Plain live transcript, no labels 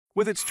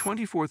With its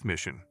 24th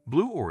mission,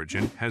 Blue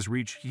Origin has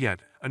reached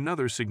yet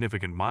another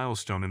significant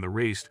milestone in the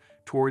race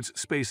towards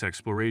space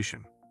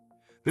exploration.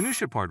 The New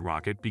Shepard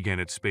rocket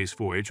began its space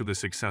voyage with a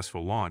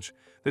successful launch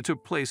that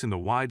took place in the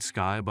wide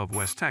sky above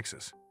West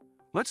Texas.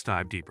 Let's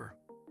dive deeper.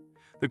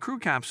 The crew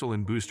capsule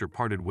and booster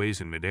parted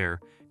ways in midair,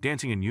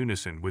 dancing in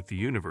unison with the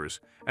universe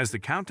as the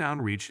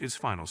countdown reached its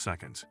final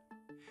seconds.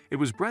 It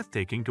was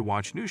breathtaking to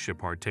watch New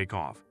Shepard take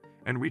off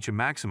and reach a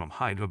maximum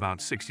height of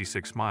about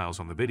 66 miles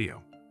on the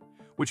video,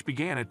 which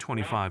began at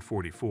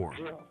 25:44.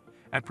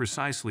 At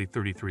precisely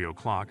 33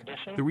 o'clock,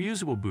 the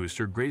reusable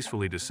booster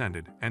gracefully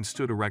descended and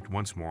stood erect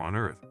once more on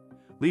Earth,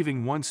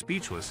 leaving one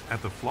speechless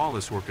at the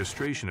flawless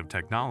orchestration of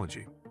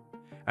technology.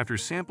 After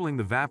sampling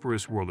the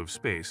vaporous world of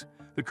space,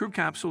 the crew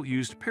capsule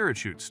used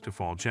parachutes to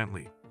fall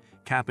gently,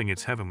 capping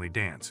its heavenly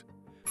dance.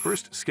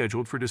 First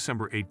scheduled for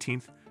December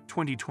 18,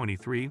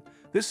 2023,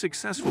 this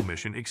successful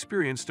mission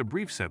experienced a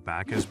brief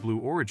setback as Blue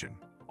Origin,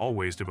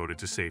 always devoted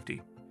to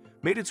safety,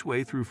 made its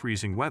way through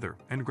freezing weather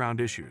and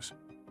ground issues.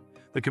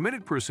 The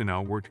committed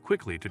personnel worked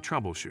quickly to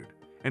troubleshoot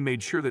and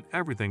made sure that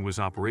everything was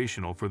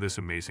operational for this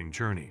amazing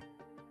journey.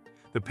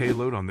 The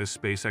payload on this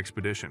space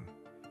expedition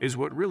is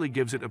what really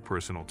gives it a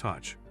personal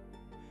touch.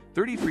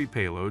 33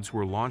 payloads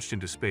were launched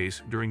into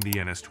space during the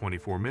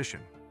NS-24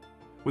 mission,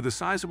 with a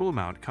sizable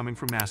amount coming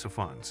from NASA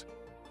funds.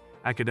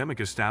 Academic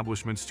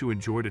establishments too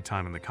enjoyed a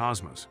time in the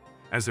cosmos,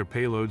 as their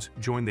payloads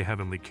joined the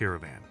heavenly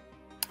caravan.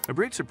 A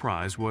great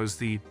surprise was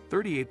the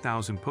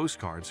 38,000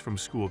 postcards from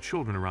school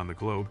children around the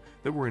globe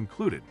that were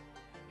included,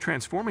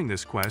 transforming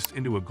this quest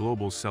into a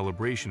global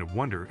celebration of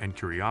wonder and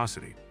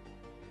curiosity.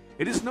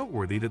 It is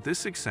noteworthy that this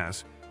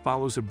success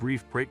follows a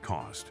brief break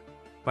caused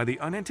by the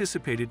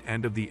unanticipated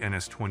end of the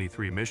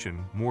NS-23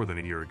 mission more than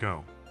a year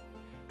ago.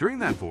 During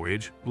that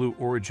voyage, Blue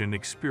Origin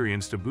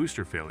experienced a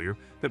booster failure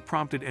that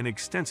prompted an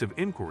extensive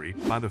inquiry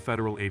by the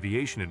Federal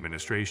Aviation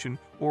Administration,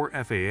 or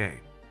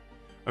FAA.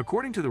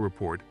 According to the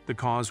report, the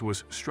cause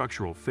was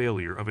structural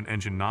failure of an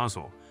engine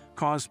nozzle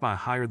caused by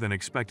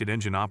higher-than-expected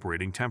engine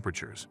operating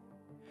temperatures.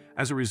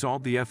 As a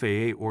result, the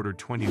FAA ordered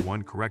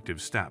 21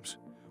 corrective steps,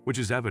 which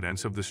is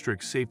evidence of the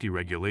strict safety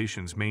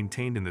regulations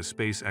maintained in the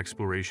space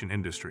exploration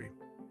industry.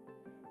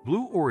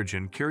 Blue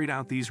Origin carried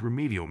out these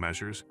remedial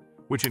measures,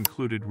 which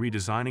included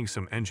redesigning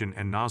some engine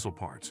and nozzle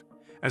parts,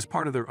 as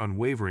part of their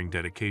unwavering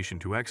dedication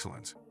to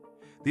excellence.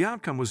 The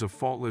outcome was a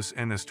faultless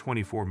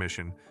NS-24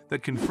 mission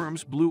that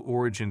confirms Blue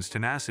Origin's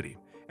tenacity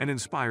and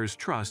inspires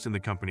trust in the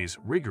company's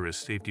rigorous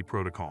safety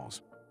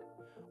protocols.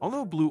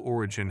 Although Blue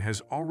Origin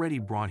has already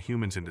brought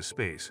humans into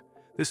space,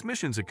 this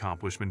mission's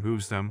accomplishment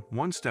moves them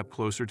one step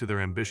closer to their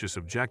ambitious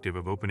objective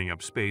of opening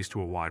up space to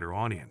a wider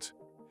audience.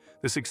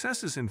 The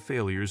successes and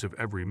failures of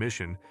every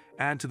mission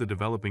add to the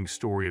developing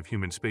story of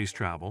human space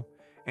travel,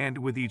 and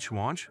with each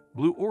launch,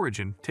 Blue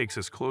Origin takes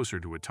us closer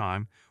to a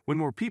time when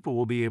more people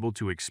will be able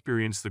to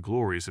experience the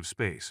glories of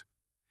space.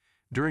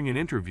 During an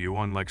interview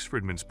on Lex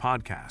Fridman's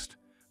podcast,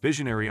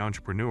 visionary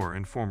entrepreneur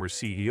and former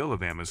CEO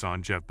of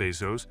Amazon Jeff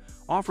Bezos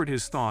offered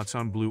his thoughts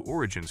on Blue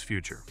Origin's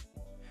future.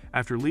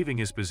 After leaving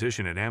his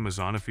position at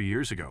Amazon a few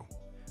years ago,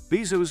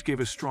 Bezos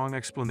gave a strong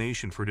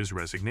explanation for his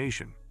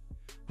resignation.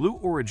 Blue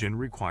Origin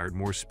required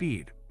more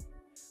speed.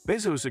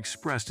 Bezos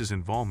expressed his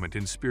involvement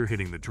in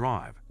spearheading the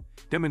drive,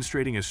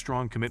 demonstrating a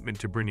strong commitment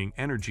to bringing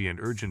energy and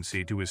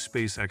urgency to his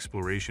space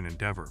exploration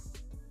endeavor.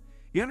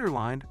 He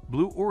underlined,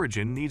 "Blue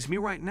Origin needs me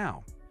right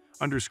now,"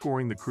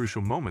 underscoring the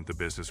crucial moment the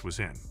business was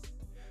in.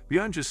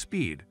 Beyond just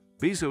speed,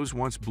 Bezos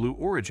wants Blue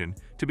Origin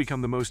to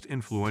become the most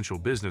influential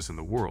business in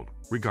the world,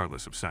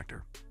 regardless of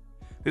sector.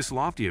 This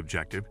lofty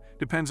objective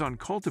depends on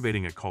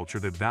cultivating a culture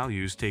that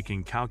values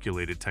taking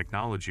calculated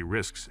technology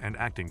risks and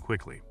acting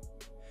quickly.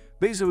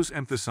 Bezos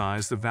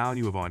emphasized the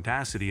value of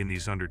audacity in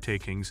these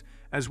undertakings,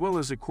 as well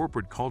as a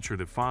corporate culture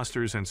that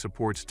fosters and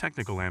supports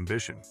technical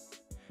ambition.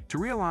 To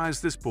realize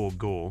this bold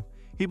goal,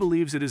 he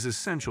believes it is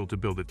essential to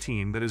build a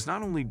team that is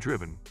not only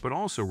driven but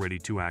also ready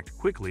to act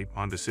quickly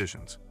on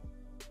decisions.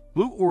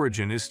 Blue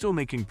Origin is still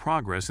making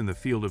progress in the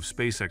field of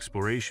space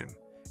exploration,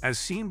 as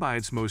seen by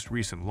its most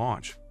recent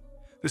launch.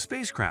 The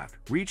spacecraft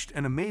reached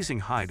an amazing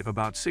height of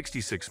about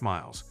 66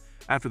 miles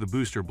after the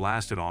booster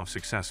blasted off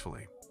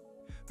successfully.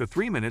 The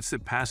 3 minutes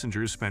that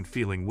passengers spent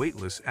feeling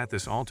weightless at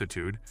this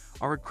altitude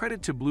are a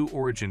credit to Blue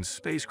Origin's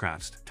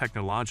spacecraft's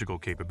technological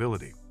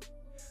capability.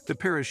 The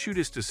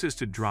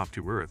parachutist-assisted drop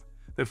to Earth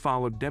that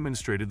followed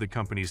demonstrated the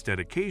company's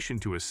dedication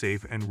to a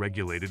safe and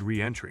regulated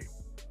re-entry.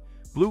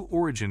 Blue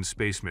Origin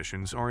space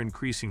missions are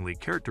increasingly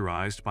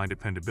characterized by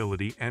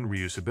dependability and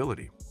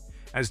reusability,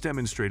 as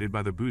demonstrated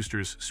by the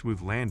booster's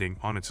smooth landing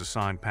on its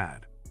assigned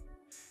pad.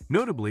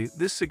 Notably,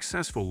 this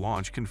successful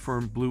launch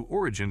confirmed Blue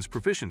Origin's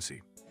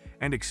proficiency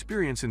and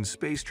experience in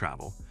space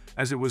travel,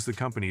 as it was the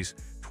company's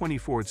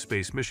 24th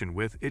space mission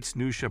with its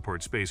New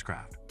Shepard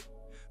spacecraft.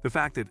 The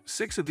fact that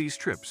 6 of these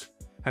trips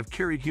have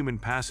carried human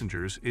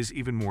passengers is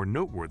even more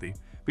noteworthy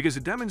because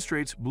it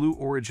demonstrates Blue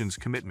Origin's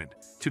commitment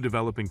to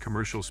developing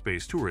commercial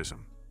space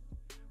tourism.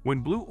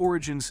 When Blue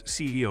Origin's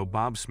CEO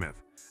Bob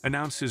Smith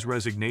announced his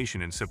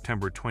resignation in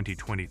September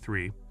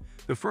 2023,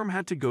 the firm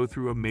had to go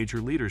through a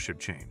major leadership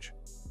change.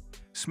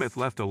 Smith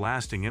left a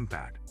lasting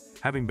impact,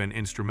 having been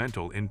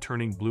instrumental in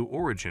turning Blue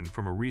Origin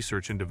from a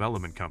research and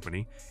development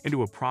company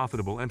into a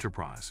profitable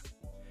enterprise.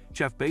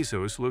 Jeff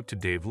Bezos looked to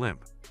Dave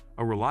Limp,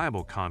 a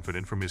reliable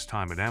confidant from his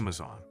time at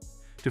Amazon,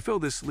 to fill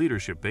this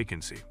leadership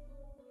vacancy.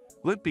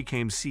 Limp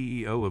became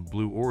CEO of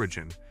Blue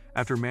Origin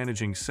after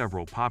managing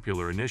several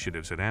popular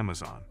initiatives at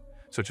Amazon,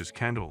 such as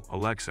Kindle,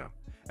 Alexa,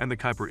 and the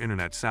Kuiper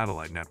Internet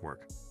satellite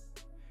network.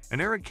 An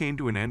era came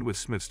to an end with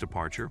Smith's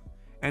departure,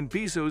 and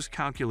Bezos'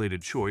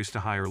 calculated choice to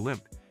hire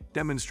Limp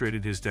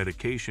demonstrated his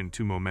dedication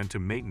to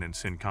momentum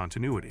maintenance and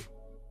continuity.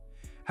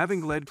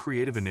 Having led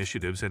creative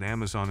initiatives at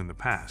Amazon in the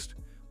past,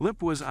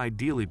 Limp was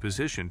ideally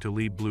positioned to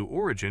lead Blue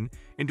Origin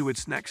into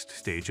its next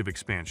stage of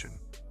expansion.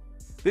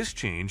 This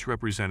change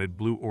represented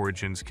Blue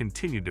Origin's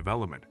continued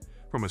development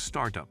from a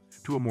startup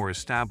to a more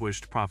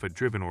established,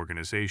 profit-driven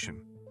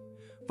organization.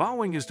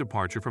 Following his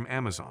departure from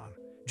Amazon,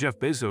 Jeff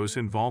Bezos'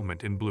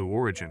 involvement in Blue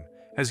Origin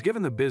has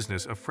given the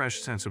business a fresh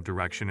sense of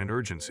direction and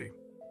urgency.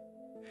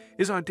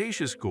 His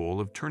audacious goal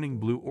of turning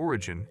Blue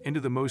Origin into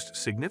the most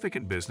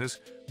significant business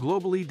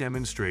globally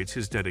demonstrates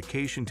his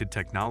dedication to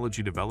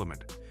technology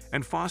development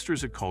and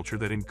fosters a culture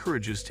that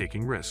encourages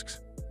taking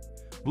risks.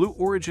 Blue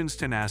Origin's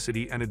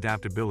tenacity and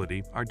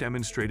adaptability are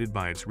demonstrated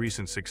by its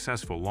recent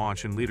successful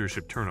launch and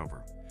leadership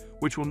turnover,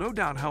 which will no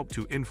doubt help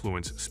to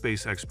influence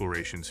space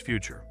exploration's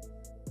future.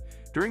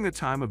 During the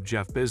time of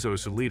Jeff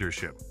Bezos'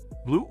 leadership,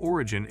 Blue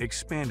Origin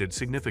expanded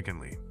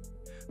significantly.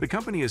 The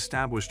company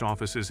established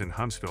offices in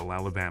Huntsville,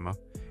 Alabama,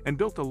 and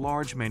built a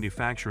large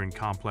manufacturing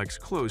complex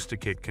close to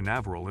Cape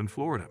Canaveral in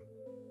Florida.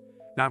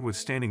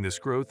 Notwithstanding this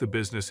growth, the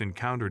business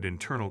encountered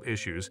internal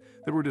issues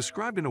that were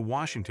described in a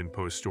Washington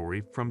Post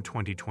story from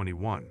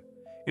 2021,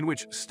 in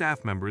which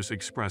staff members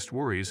expressed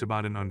worries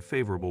about an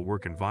unfavorable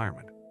work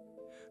environment.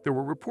 There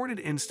were reported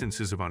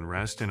instances of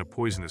unrest and a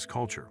poisonous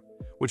culture,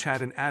 which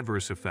had an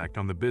adverse effect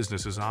on the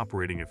business's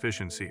operating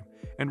efficiency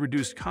and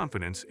reduced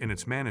confidence in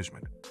its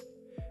management.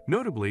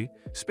 Notably,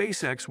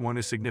 SpaceX won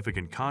a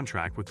significant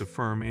contract with the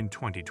firm in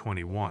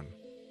 2021,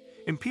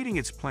 impeding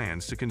its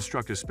plans to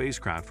construct a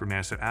spacecraft for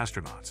NASA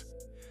astronauts.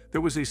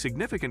 There was a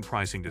significant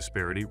pricing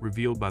disparity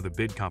revealed by the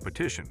bid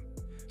competition.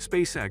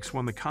 SpaceX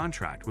won the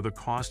contract with a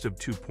cost of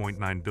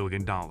 $2.9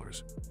 billion,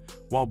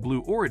 while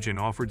Blue Origin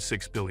offered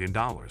 $6 billion.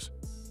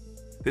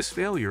 This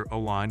failure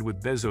aligned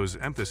with Bezos'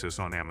 emphasis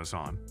on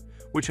Amazon,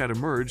 which had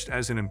emerged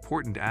as an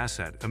important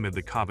asset amid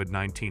the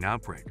COVID-19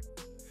 outbreak.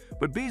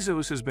 But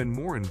Bezos has been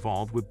more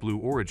involved with Blue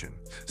Origin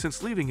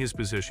since leaving his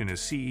position as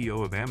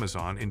CEO of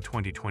Amazon in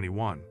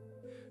 2021,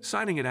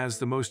 citing it as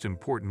the most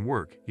important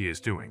work he is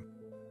doing.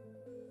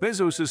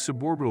 Bezos'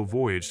 suborbital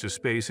voyage to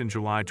space in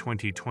July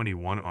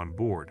 2021 on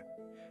board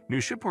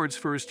New Shepard's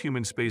first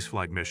human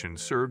spaceflight mission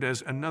served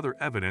as another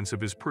evidence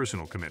of his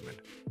personal commitment.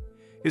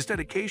 His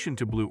dedication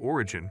to Blue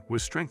Origin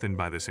was strengthened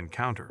by this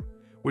encounter,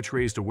 which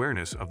raised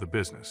awareness of the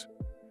business.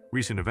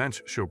 Recent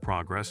events show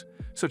progress,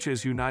 such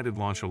as United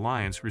Launch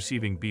Alliance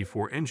receiving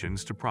B-4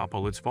 engines to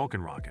propel its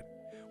Vulcan rocket,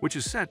 which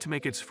is set to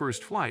make its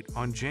first flight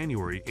on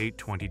January 8,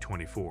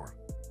 2024.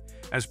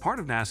 As part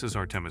of NASA's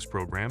Artemis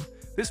program,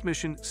 this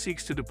mission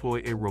seeks to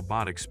deploy a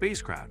robotic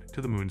spacecraft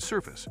to the Moon's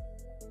surface.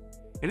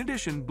 In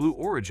addition, Blue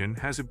Origin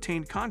has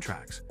obtained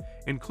contracts,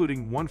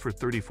 including one for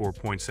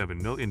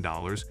 $34.7 million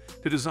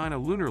to design a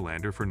lunar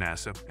lander for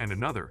NASA and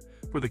another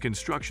for the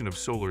construction of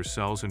solar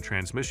cells and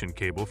transmission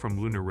cable from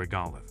lunar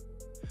regolith.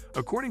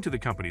 According to the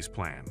company's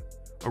plan,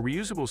 a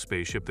reusable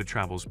spaceship that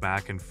travels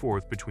back and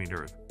forth between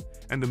Earth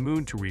and the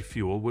Moon to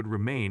refuel would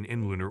remain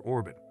in lunar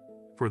orbit.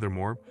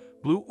 Furthermore,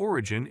 Blue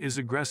Origin is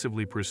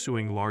aggressively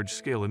pursuing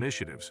large-scale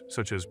initiatives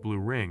such as Blue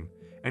Ring,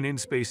 an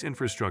in-space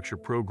infrastructure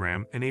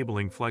program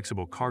enabling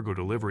flexible cargo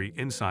delivery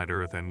inside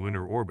Earth and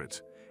lunar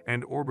orbits,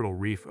 and Orbital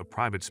Reef, a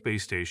private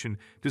space station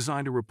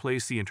designed to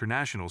replace the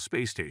International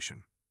Space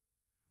Station.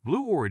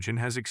 Blue Origin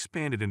has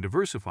expanded and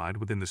diversified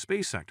within the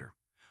space sector,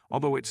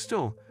 although it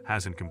still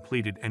hasn't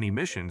completed any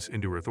missions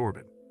into Earth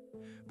orbit.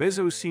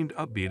 Bezos seemed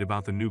upbeat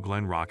about the New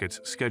Glenn rocket's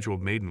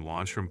scheduled maiden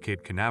launch from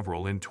Cape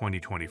Canaveral in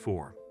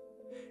 2024.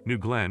 New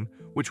Glenn,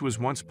 which was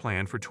once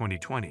planned for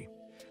 2020,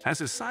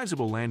 has a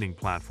sizable landing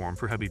platform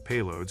for heavy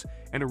payloads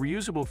and a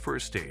reusable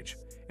first stage,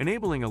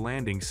 enabling a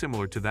landing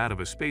similar to that of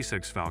a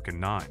SpaceX Falcon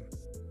 9.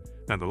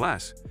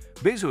 Nonetheless,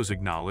 Bezos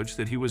acknowledged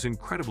that he was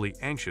incredibly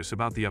anxious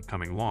about the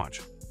upcoming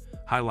launch,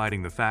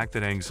 highlighting the fact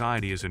that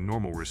anxiety is a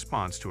normal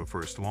response to a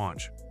first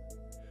launch.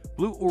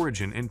 Blue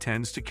Origin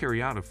intends to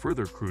carry out a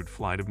further crewed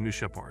flight of New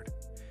Shepard,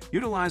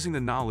 utilizing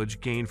the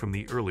knowledge gained from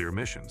the earlier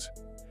missions.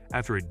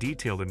 After a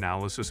detailed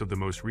analysis of the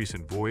most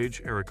recent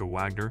voyage, Erica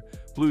Wagner,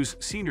 Blue's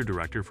senior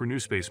director for new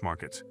space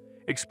markets,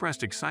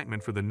 expressed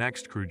excitement for the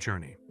next crewed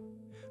journey.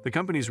 The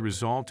company's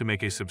resolve to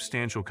make a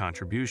substantial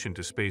contribution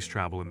to space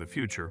travel in the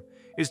future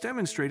is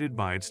demonstrated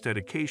by its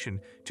dedication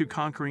to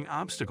conquering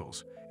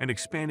obstacles and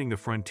expanding the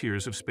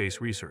frontiers of space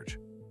research.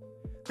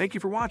 Thank you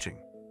for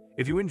watching.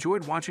 If you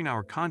enjoyed watching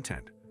our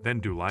content, then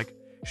do like,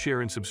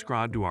 share, and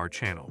subscribe to our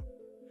channel.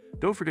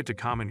 Don't forget to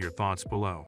comment your thoughts below.